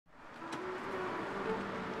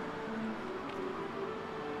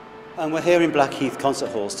And we're here in Blackheath Concert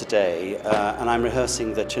Halls today, and I'm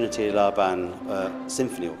rehearsing the Trinity Laban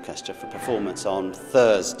Symphony Orchestra for performance on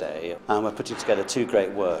Thursday. And we're putting together two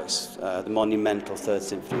great works, the monumental Third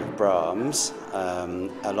Symphony of Brahms,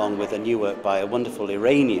 along with a new work by a wonderful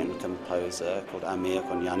Iranian composer called Amir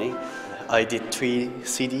Konjani. I did 3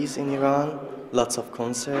 CDs in Iran, lots of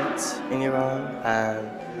concerts in Iran,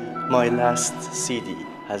 and my last CD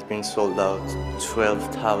has been sold out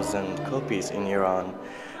 12,000 copies in Iran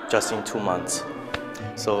just in 2 months.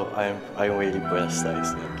 So I'm really blessed, I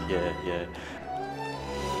think. Yeah.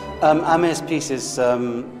 Amir's piece is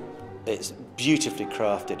it's beautifully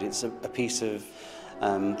crafted. It's a piece of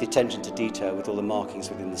the attention to detail with all the markings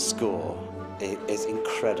within the score. It is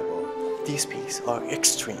incredible. These pieces are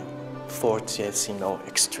extreme. Fortissimo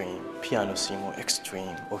extreme, pianissimo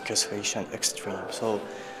extreme, orchestration extreme. So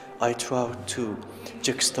I try to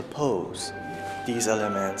juxtapose these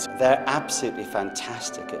elements. They're absolutely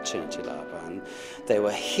fantastic at Trinity Laban. They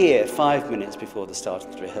were here 5 minutes before the start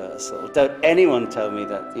of the rehearsal. Don't anyone tell me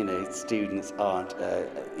that students aren't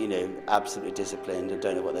absolutely disciplined and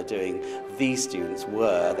don't know what they're doing. These students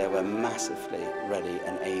were. They were massively ready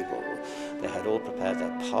and able. They had all prepared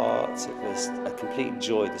their parts. It was a complete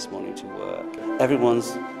joy this morning to work.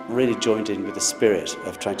 Everyone's really joined in with the spirit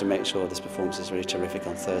of trying to make sure this performance is really terrific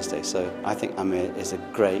on Thursday. So I think Amir is a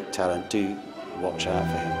great talent. Do watch out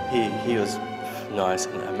for him. He was nice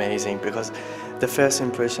and amazing, because the first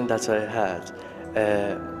impression that I had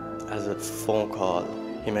as a phone call,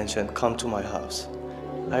 he mentioned, "Come to my house."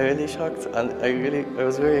 I really shocked, and I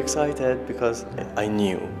was very excited because I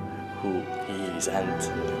knew who he is.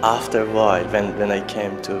 And after a while, when I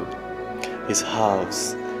came to his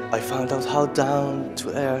house, I found out how down to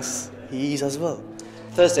earth he is as well.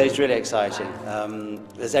 Thursday is really exciting.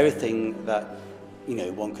 There's everything that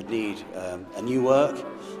one could need. A new work,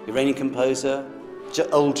 Iranian composer,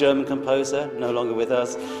 old German composer, no longer with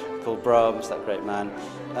us, called Brahms, that great man.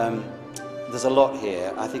 There's a lot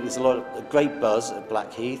here. I think there's a great buzz at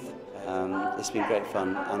Blackheath. It's been great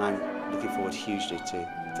fun, and I'm looking forward hugely to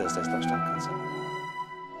Thursday's lunchtime concert.